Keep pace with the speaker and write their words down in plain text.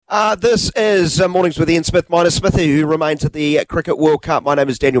This is Mornings with Ian Smith, minus Smithy, who remains at the Cricket World Cup. My name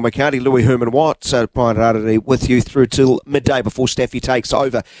is Daniel McCarty, Louis Herman-Watt, with you through till midday before Staffy takes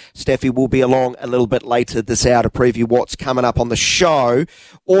over. Staffy will be along a little bit later this hour to preview what's coming up on the show.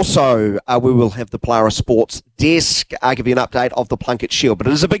 Also, we will have the Polaris Sports Desk. I'll give you an update of the Plunket Shield. But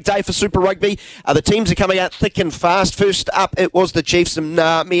it is a big day for Super Rugby. The teams are coming out thick and fast. First up, it was the Chiefs and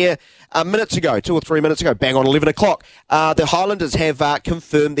mere minutes ago, 2 or 3 minutes ago, bang on 11 o'clock. The Highlanders have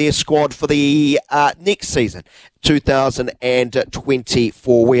confirmed their squad for the next season,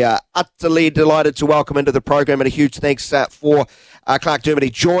 2024. We are utterly delighted to welcome into the program, and a huge thanks for Clarke Dermody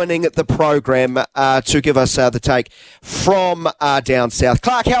joining the program to give us the take from down south.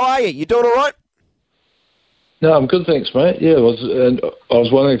 Clarke, how are you? You doing all right? No, I'm good, thanks, mate. Yeah, I was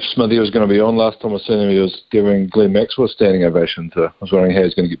wondering if Smithy was going to be on. Last time I seen him, he was giving Glenn Maxwell a standing ovation. I was wondering how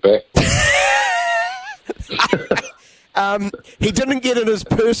he's going to get back. He didn't get in his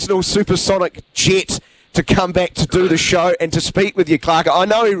personal supersonic jet to come back to do the show and to speak with you, Clarke. I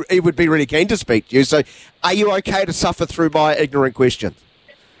know he would be really keen to speak to you, so are you okay to suffer through my ignorant questions?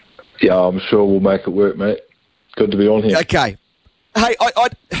 Yeah, I'm sure we'll make it work, mate. Good to be on here. Okay. Hey,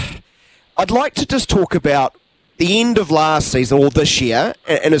 I'd like to just talk about the end of last season or this year,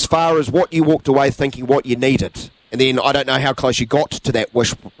 and as far as what you walked away thinking what you needed. And then I don't know how close you got to that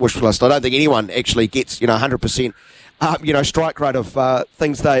wish list. I don't think anyone actually gets 100% strike rate of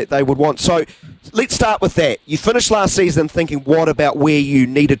things they would want. So let's start with that. You finished last season thinking what about where you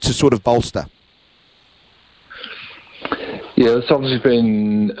needed to sort of bolster? Yeah, it's obviously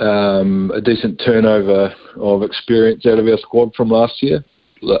been a decent turnover of experience out of our squad from last year.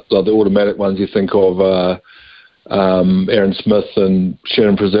 Like the automatic ones you think of Aaron Smith and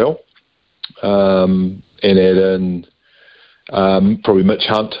Shannon Frizzell, and add in probably Mitch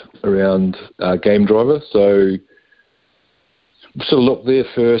Hunt around game driver. So sort of looked there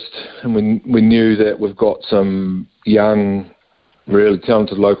first, and we knew that we've got some young, really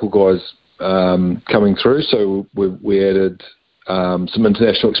talented local guys coming through. So we added some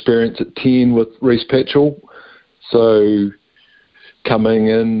international experience at 10 with Reece Patchell. So coming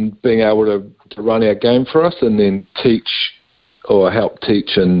in, being able to run our game for us, and then teach or help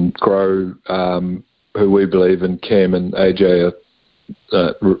teach and grow who we believe in. Cam and AJ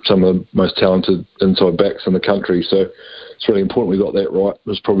are some of the most talented inside backs in the country. So it's really important we got that right. It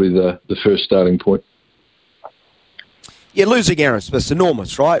was probably the first starting point. Yeah, losing Aaron Smith's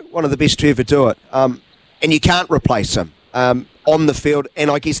enormous, right? One of the best to ever do it. And you can't replace him on the field,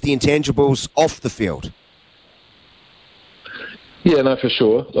 and I guess the intangibles off the field. Yeah, no, for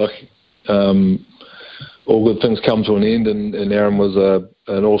sure. All good things come to an end, and Aaron was an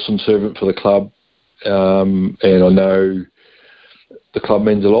awesome servant for the club. And I know the club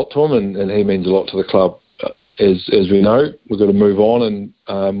means a lot to him, and he means a lot to the club. As we know, we've got to move on,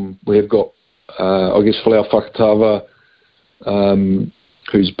 and we have got, Falau Whakatava,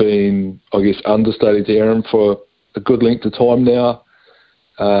 who's been, understudied to Aaron for a good length of time now,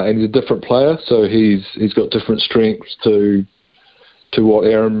 and he's a different player, so he's got different strengths to what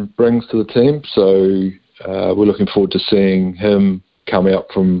Aaron brings to the team. So we're looking forward to seeing him come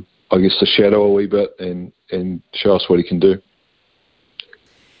out from, the shadow a wee bit and show us what he can do.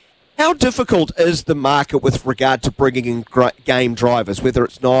 How difficult is the market with regard to bringing in game drivers, whether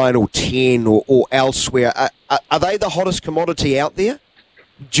it's 9 or 10 or elsewhere? Are they the hottest commodity out there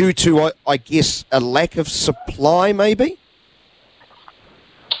due to, a lack of supply maybe?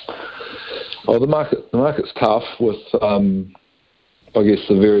 Oh, the market's tough with, the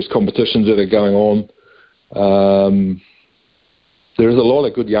various competitions that are going on. There's a lot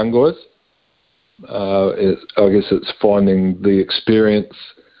of good young guys. It's finding the experience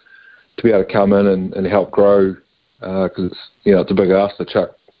to be able to come in and help grow, because it's a big ask to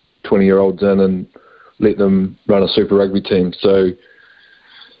chuck 20-year-olds in and let them run a Super Rugby team. So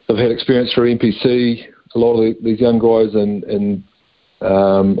I've had experience through NPC, a lot of these young guys, and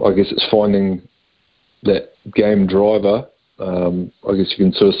it's finding that game driver. You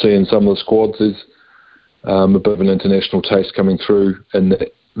can sort of see in some of the squads there's a bit of an international taste coming through in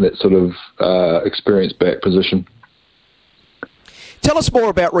that sort of experienced back position. Tell us more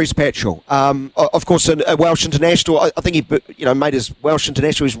about Reece Patchell. Of course, a Welsh international. I think he made his Welsh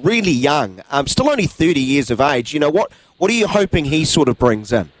international. He's really young, still only 30 years of age. What are you hoping he sort of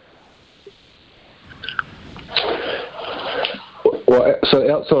brings in? Well, so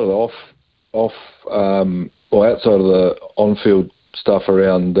outside of outside of the on-field stuff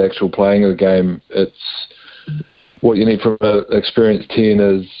around the actual playing of the game, it's what you need from an experienced 10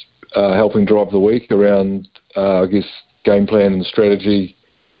 is helping drive the week around, game plan and strategy,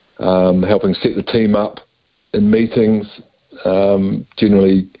 helping set the team up in meetings,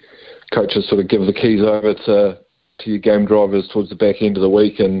 generally coaches sort of give the keys over to your game drivers towards the back end of the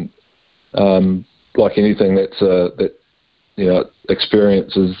week, and like anything, that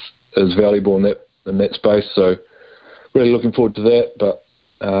experience is valuable in that space. So really looking forward to that. But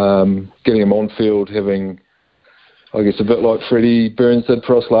getting them on field, having, I guess, a bit like Freddie Burns did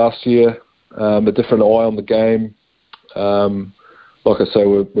for us last year, a different eye on the game. Like I say,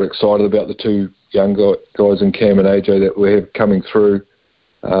 we're excited about the two young guys in Cam and AJ that we have coming through,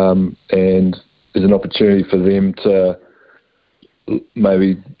 and there's an opportunity for them to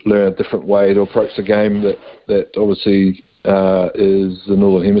maybe learn a different way to approach the game that obviously is the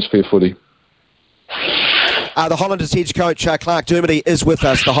Northern Hemisphere footy. The Highlanders head coach, Clarke Dermody, is with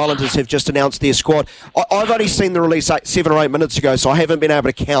us. The Highlanders have just announced their squad. I've only seen the release 7 or 8 minutes ago, so I haven't been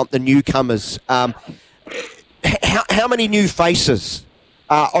able to count the newcomers. How many new faces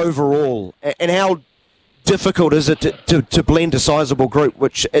overall, and how difficult is it to blend a sizable group,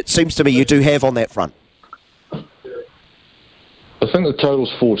 which it seems to me you do have on that front? I think the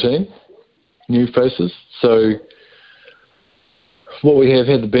total's 14 new faces. So what we have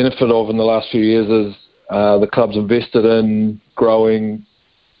had the benefit of in the last few years is the club's invested in growing,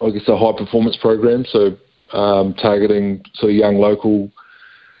 I guess, a high-performance program, so targeting sort of young, local,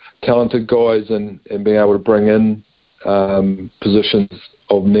 talented guys and being able to bring in positions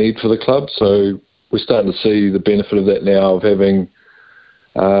of need for the club. So we're starting to see the benefit of that now, of having,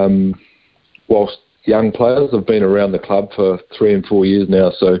 whilst young players have been around the club for 3 and 4 years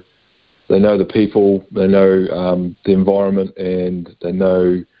now, so they know the people, they know the environment, and they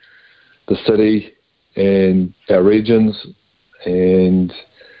know the city and our regions. And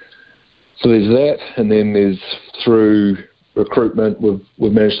so there's that, and then there's, through recruitment,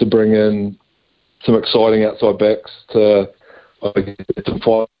 we've managed to bring in some exciting outside backs to fight,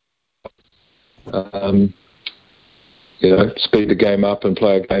 speed the game up and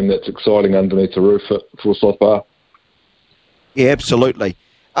play a game that's exciting underneath the roof at Forsyth Bar. Yeah, absolutely.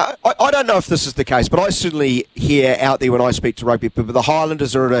 I don't know if this is the case, but I certainly hear out there when I speak to rugby people, the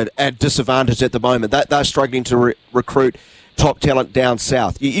Highlanders are at a disadvantage at the moment. They're struggling to recruit top talent down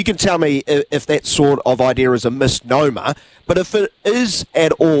south. You can tell me if that sort of idea is a misnomer, but if it is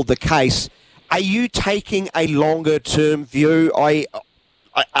at all the case, are you taking a longer-term view? A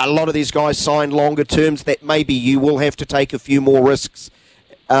lot of these guys sign longer terms that maybe you will have to take a few more risks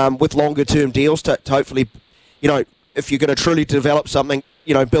with longer-term deals to hopefully, if you're going to truly develop something,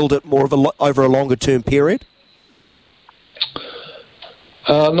 build it more over a longer-term period?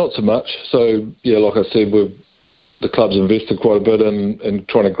 Not so much. So, like I said, the club's invested quite a bit in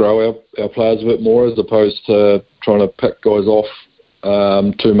trying to grow our players a bit more, as opposed to trying to pick guys off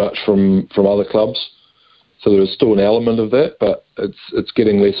too much from other clubs. So there's still an element of that, but it's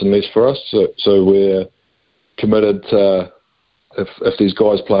getting less and less for us. So we're committed to, if these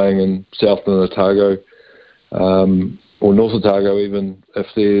guys playing in Southland Otago, or North Otago even, if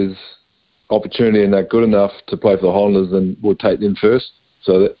there's opportunity and they're good enough to play for the Highlanders, then we'll take them first.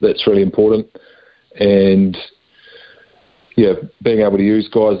 So that's really important. And being able to use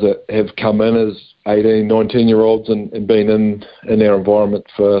guys that have come in as 18, 19-year-olds and been in our environment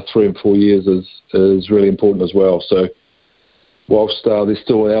for 3 and 4 years is really important as well. So whilst there's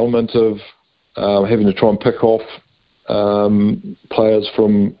still an element of having to try and pick off players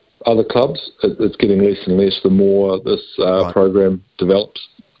from other clubs, it's getting less and less the more this program develops.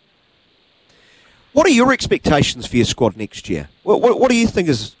 What are your expectations for your squad next year? What do you think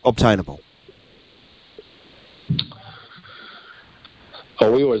is obtainable?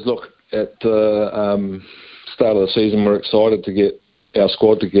 We always look at the start of the season. We're excited to get our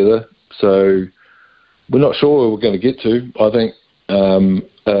squad together. So we're not sure where we're going to get to. I think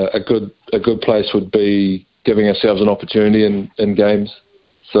a good place would be giving ourselves an opportunity in games.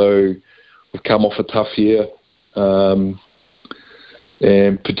 So we've come off a tough year, and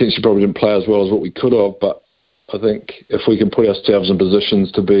potentially probably didn't play as well as what we could have. But I think if we can put ourselves in positions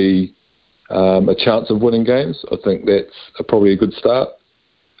to be a chance of winning games, I think that's probably a good start.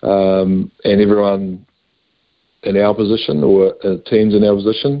 And everyone in our position, or teams in our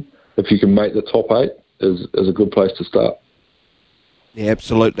position, if you can make the top 8, is a good place to start. Yeah,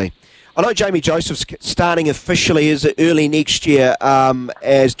 absolutely. I know Jamie Joseph's starting officially as early next year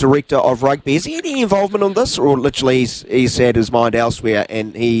as Director of Rugby. Is he any involvement on this, or literally he's had his mind elsewhere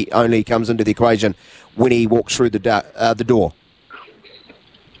and he only comes into the equation when he walks through the door?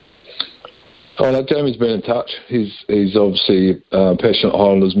 Oh, no, Jamie's been in touch. He's obviously a passionate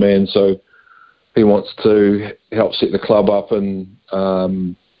Highlanders man, so he wants to help set the club up in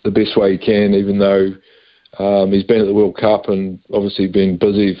the best way he can, even though he's been at the World Cup and obviously been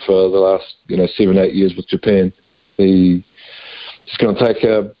busy for the last 7-8 years with Japan. He He's going to take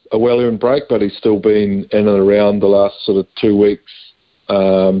a well-earned break, but he's still been in and around the last sort of 2 weeks,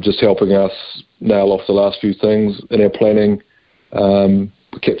 just helping us nail off the last few things in our planning.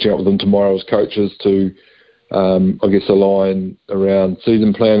 We're catching up with him tomorrow as coaches to, I guess, align around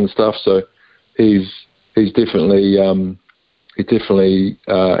season planning and stuff. So he's definitely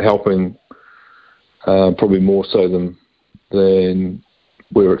helping, probably more so than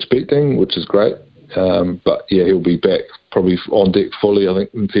we were expecting, which is great. But yeah, he'll be back probably on deck fully, I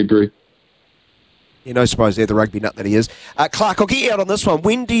think, in February. Yeah, no surprise there, the rugby nut that he is. Clarke, I'll get you out on this one.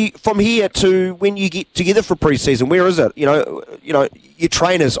 When do you, from here to when you get together for pre-season, where is it? You know, your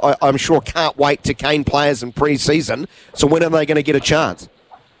trainers, I'm sure, can't wait to cane players in pre-season. So when are they going to get a chance?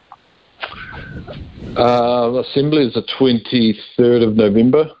 Assembly is the 23rd of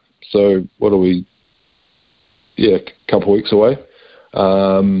November. So what are we? Yeah, a couple of weeks away.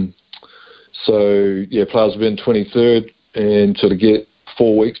 So yeah, players will be in 23rd and sort of get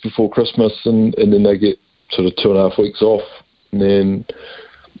 4 weeks before Christmas, and then they get sort of 2.5 weeks off, and then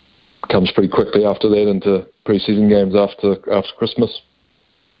comes pretty quickly after that into pre-season games after Christmas.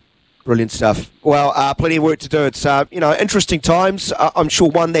 Brilliant stuff. Well, plenty of work to do. It's interesting times. I'm sure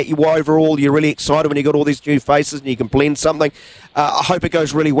one that overall you're really excited when you got all these new faces and you can blend something. I hope it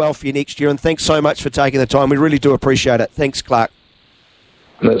goes really well for you next year, and thanks so much for taking the time. We really do appreciate it. Thanks, Clarke.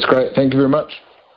 That's great. Thank you very much.